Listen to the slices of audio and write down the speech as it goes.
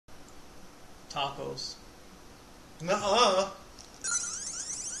Tacos. Nuh-uh.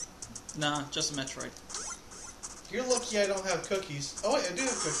 Nah, just a Metroid. You're lucky I don't have cookies. Oh wait, I do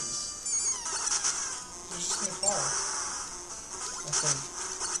have cookies. They're just in the car. I think.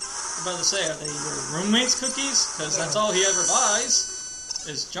 I'm about to say, are they your roommate's cookies? Because that's all he ever buys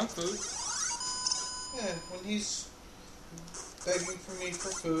is junk food. Yeah, when he's begging for me for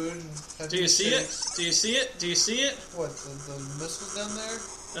food and having Do you see it? steaks. Do you see it? Do you see it? What, the missiles down there?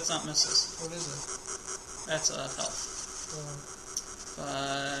 That's not missiles. What is it? That's health.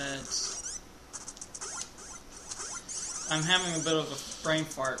 But I'm having a bit of a brain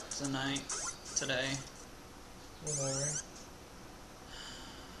fart today. Whatever.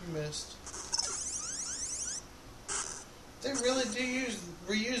 You missed. They really do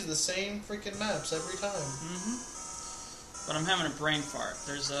reuse the same freaking maps every time. Mm-hmm. But I'm having a brain fart.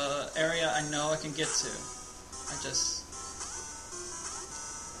 There's a area I know I can get to. I just...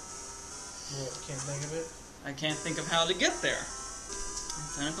 What, can't think of it? I can't think of how to get there.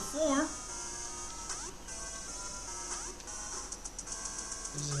 I've done it before.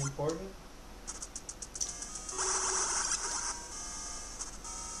 Is it important?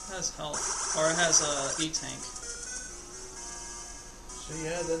 It has health. Or it has a E-tank. So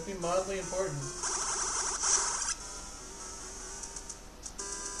yeah, that'd be mildly important.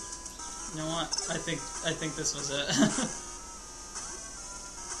 You know what? I think this was it.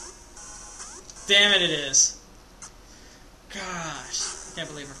 Damn it, it is. Gosh, I can't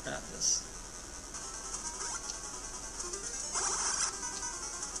believe I forgot this.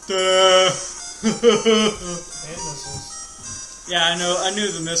 And missiles. Yeah, I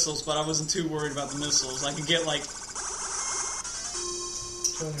knew the missiles, but I wasn't too worried about the missiles. I could get like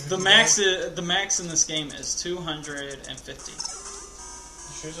the max in this game is 250. You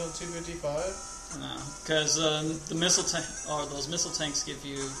sure it's on 255? No, because the those missile tanks give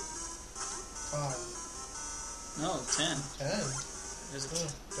you 5. no 10. 10. Is it?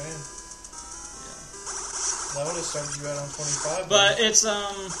 Oh, damn. Yeah. That would have started you out on 25. But it's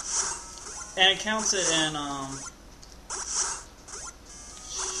and it counts it in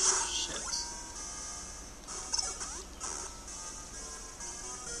shit.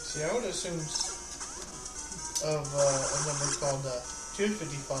 See, I would assume of a number called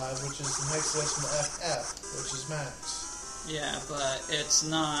 255, which is the next decimal FF, which is max. Yeah, but it's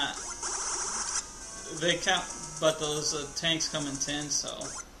not. They count, but those tanks come in 10, so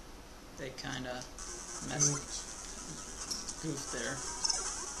they kind of goofed there.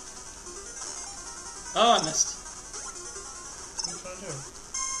 Oh, I missed. What are you trying to do?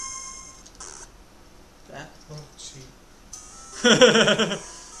 That. Oh, cheat.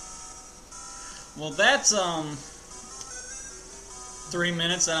 Well, that's 3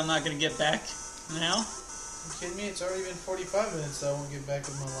 minutes that I'm not going to get back now. You kidding me? It's already been 45 minutes that I won't get back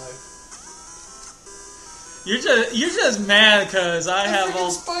in my life. You're just mad because I have all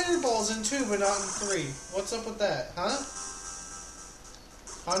spider balls in 2, but not in 3. What's up with that, huh?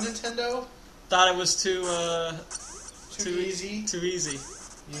 On Nintendo? thought it was too easy. Too easy.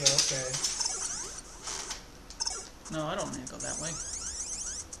 Yeah, okay. No, I don't need to go that way.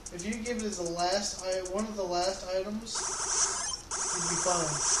 If you give it as one of the last items, you'd be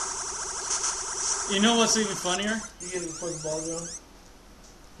fine. You know what's even funnier? You get it before the ball jump.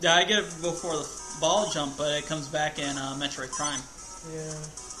 Yeah, I get it before the ball jump, but it comes back in Metroid Prime. Yeah.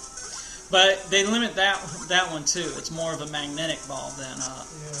 But they limit that one too. It's more of a magnetic ball than a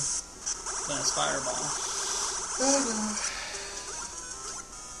spider ball. Oh no.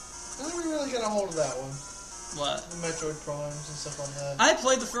 I never really got a hold of that one. What? The Metroid Primes and stuff like that. I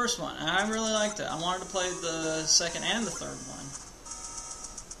played the first one, and I really liked it. I wanted to play the second and the third one.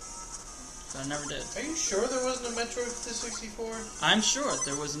 But I never did. Are you sure there wasn't a Metroid for the 64? I'm sure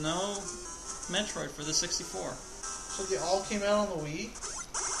there was no Metroid for the 64. So they all came out on the Wii?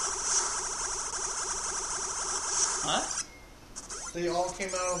 What? They all came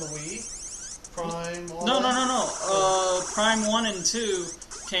out on the Wii? Prime, all No. that? Prime 1 and 2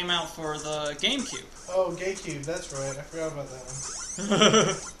 came out for the GameCube. Oh, GameCube, that's right. I forgot about that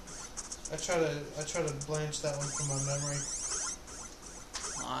one. I try to blanch that one from my memory.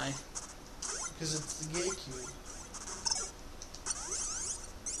 Why? Because it's the GameCube.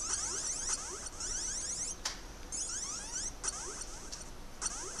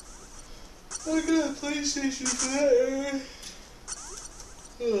 I got a PlayStation for that era.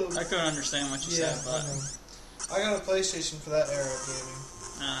 I couldn't understand what you said, but I got a PlayStation for that era of gaming.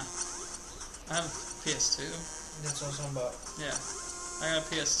 I have a PS2. That's what I'm talking about. Yeah, I got a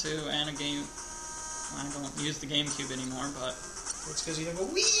PS2 and a game. I don't use the GameCube anymore, but it's because you have a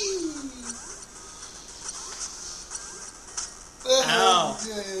Wii. Ow!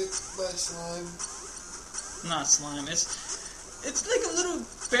 Yeah, my slime. Not slime. It's like a little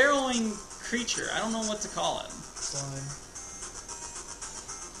barreling creature. I don't know what to call it. Slime.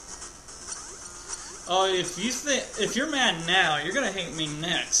 Oh, if you're mad now, you're gonna hate me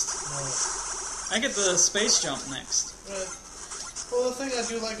next. No. I get the space jump next. Well, the thing I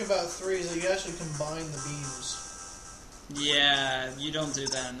do like about 3 is that you actually combine the beams. Yeah, you don't do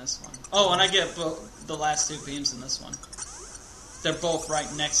that in this one. Oh, and I get the last 2 beams in this one. They're both right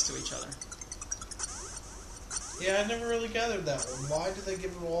next to each other. Yeah, I never really gathered that one. Why did they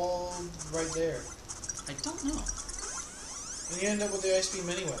give them all right there? I don't know. And you end up with the ice beam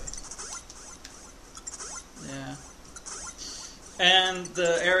anyway. Yeah. And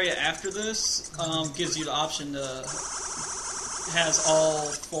the area after this gives you the option to... has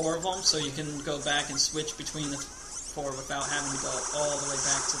all 4 of them, so you can go back and switch between the 4 without having to go all the way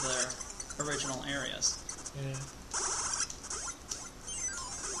back to their original areas. Yeah.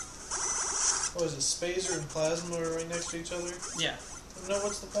 What is it, Spazer and Plasma are right next to each other? Yeah. No,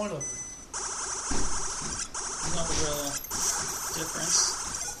 what's the point of them? No real difference.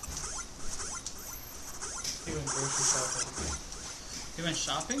 He went grocery shopping. You went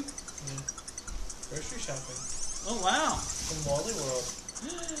shopping? Yeah. Grocery shopping. Oh, wow. From Wally World.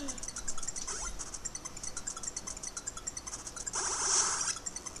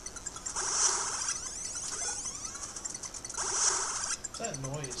 What's that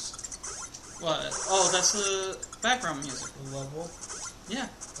noise? What? Oh, that's the background music. The level? Yeah.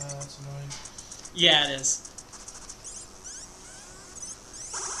 That's annoying. Yeah, it is.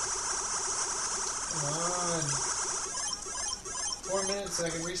 Come on. 4 minutes and I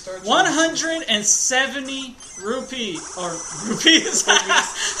can restart. 170 rupees. Or rupees?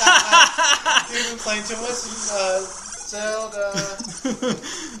 You've been playing too much Zelda.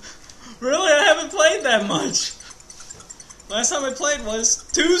 Really? I haven't played that much. Last time I played was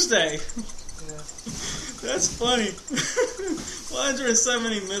Tuesday. Yeah. That's funny.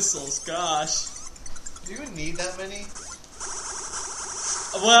 170 missiles. Gosh. Do you even need that many?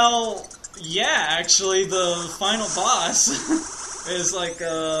 Well, yeah, actually, the final boss is like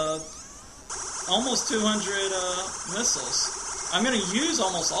almost 200 missiles. I'm going to use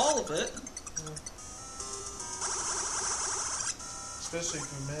almost all of it. Yeah. Especially if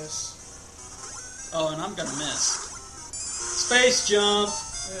you miss. Oh, and I'm going to miss. Space jump!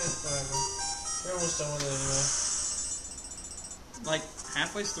 Whatever. We're almost done with it anyway. Like,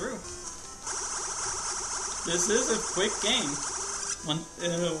 halfway through. This is a quick game. When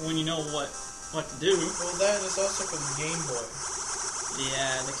you know what to do. Well, that is also for the Game Boy.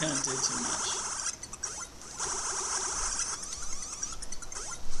 Yeah, they couldn't do too much.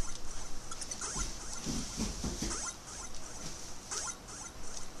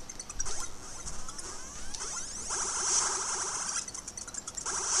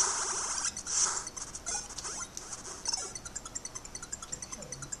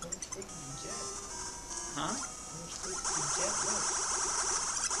 Huh? How much food did you get? Look.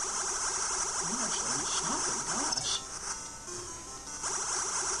 I'm actually not shopping, gosh.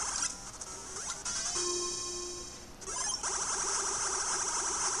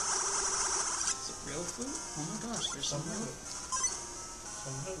 Is it real food? Oh my gosh, there's some real.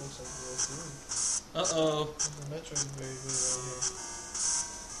 Some of it looks like real food. Uh-oh. The Metroid is very good right here.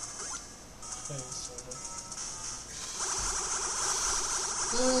 Thanks, Zelda.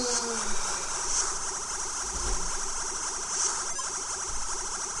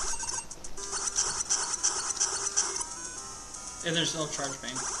 And there's no charge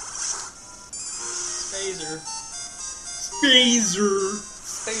beam. Spazer. Spazer!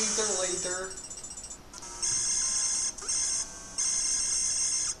 Spazer later.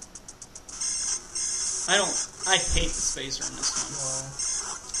 I hate the spacer in this one. Why?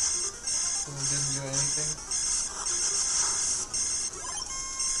 Because it didn't do anything?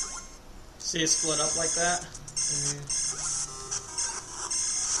 See it split up like that?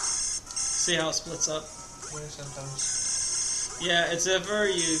 See how it splits up? Yeah, sometimes. Yeah, it's ever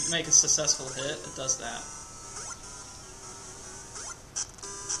you make a successful hit, it does that.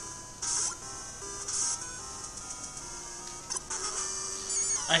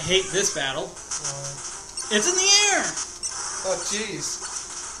 I hate this battle. Why? It's in the air! Oh,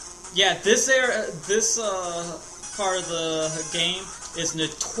 jeez. Yeah, this part of the game is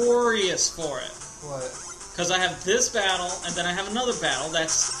notorious for it. What? Because I have this battle, and then I have another battle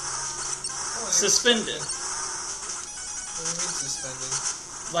that's suspended. What do you mean suspended?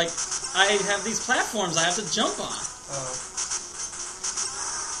 Like, I have these platforms I have to jump on. Oh.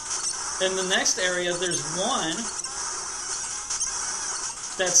 In the next area, there's one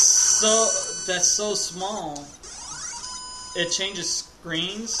that's so small. It changes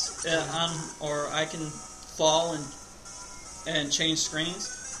screens, or I can fall and change screens.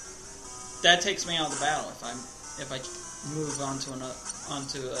 That takes me out of the battle if I move onto a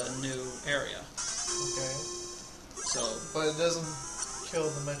new area. Okay. So, but it doesn't kill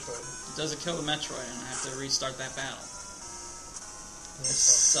the Metroid. It doesn't kill the Metroid, and I have to restart that battle. It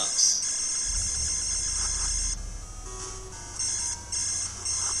sucks.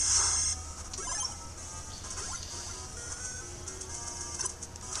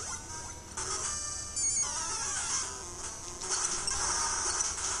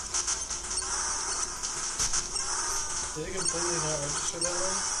 Did it completely not register that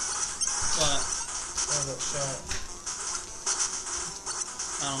way? What? Oh, that shot.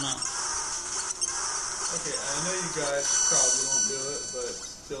 I don't know. Okay, I know you guys probably won't do it, but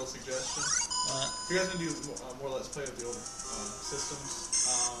still a suggestion. What? If you guys gonna do more Let's Play of the older systems,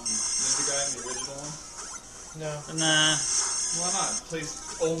 Ninja Gaiden, the original one? No. Nah. Why not? It plays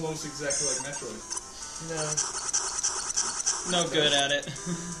almost exactly like Metroid. No. No good at it.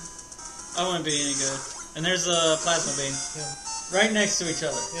 I wouldn't be any good. And there's a plasma beam. Yeah. Right next to each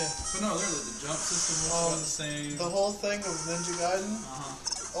other. Yeah. But no, literally, the jump system was about the same. The whole thing of Ninja Gaiden,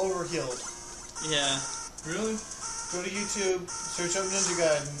 overkilled. Yeah. Really? Go to YouTube, search up Ninja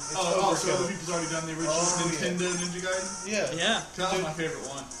Gaiden. It's so overkill. other people's already done the original Nintendo Ninja Gaiden? Yeah. Yeah. That was my favorite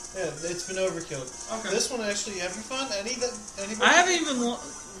one. Yeah, it's been overkilled. Okay. This one actually, have you found anybody? I haven't even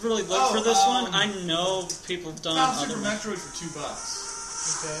really looked for this one. I know people have done other Super Metroid for $2.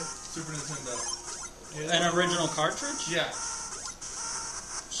 Okay. Super Nintendo. Yeah. An original cartridge? Yeah.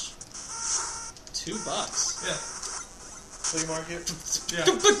 $2. Yeah. Flea market? Yeah.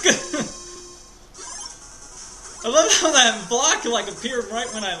 I love how that block appeared right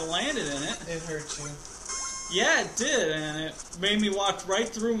when I landed in it. It hurt you. Yeah, it did, and it made me walk right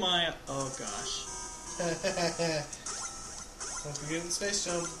through my... Oh, gosh. Don't forget the space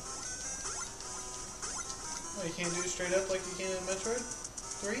jump. Oh, you can't do it straight up like you can in Metroid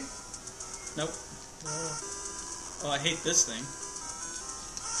 3? Nope. No. Oh, I hate this thing.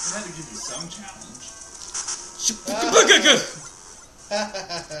 It had to give you some challenge.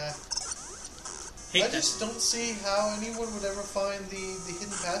 Hate I just don't see how anyone would ever find the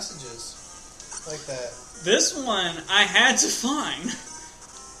hidden passages like that. This one I had to find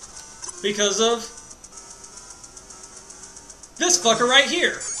because of this fucker right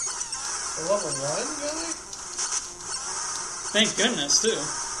here. The level 1, really? Thank goodness, too.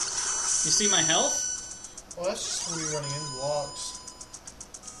 You see my health? Well, that's just from me running into blocks.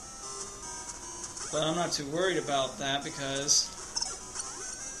 But I'm not too worried about that because...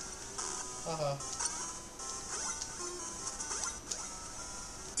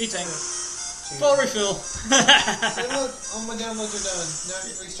 E-tank. Full refill. Hey look, all my downloads are done. Now I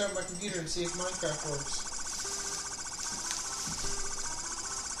can restart my computer and see if Minecraft works.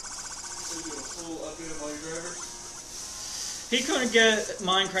 So you do a full update of all your drivers? He couldn't get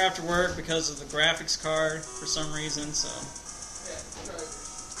Minecraft to work because of the graphics card for some reason, so... Yeah, drivers.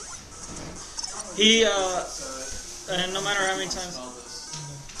 He, and no matter how many times...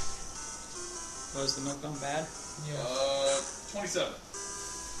 Was the milk gone bad? Yeah. 27.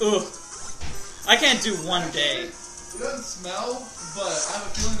 Ugh. I can't do one day. It doesn't smell, but I have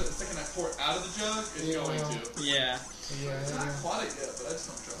a feeling that the second I pour it out of the jug, it's going to. Yeah. It's not aquatic yet, but I just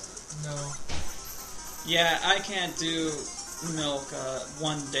don't trust it. No. Yeah, I can't do milk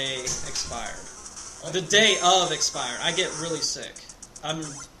 1 day expired. The day of expired, I get really sick. I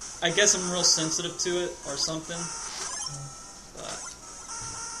guess I'm real sensitive to it or something. But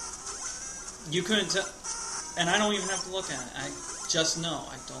you couldn't tell, and I don't even have to look at it. I just know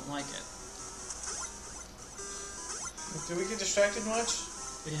I don't like it. Do we get distracted much?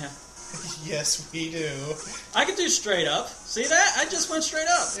 Yeah. Yes, we do. I could do straight up. See that? I just went straight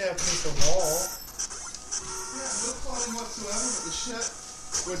up. Yeah, beneath the wall. Yeah, no clogging whatsoever, but the shit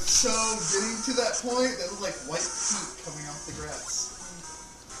was so getting to that point that it looked like white feet coming off the grass.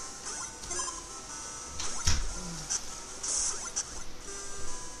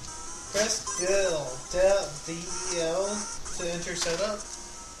 Press DL to enter setup.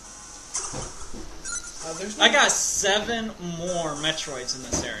 I got 7 more Metroids in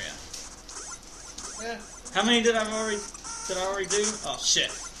this area. Yeah. How many did I already do? Oh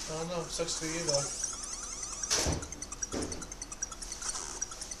shit. I don't know. Sucks for you though.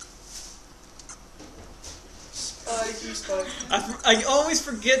 Spike. I always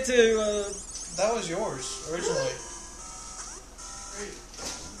forget to. That was yours originally. Great.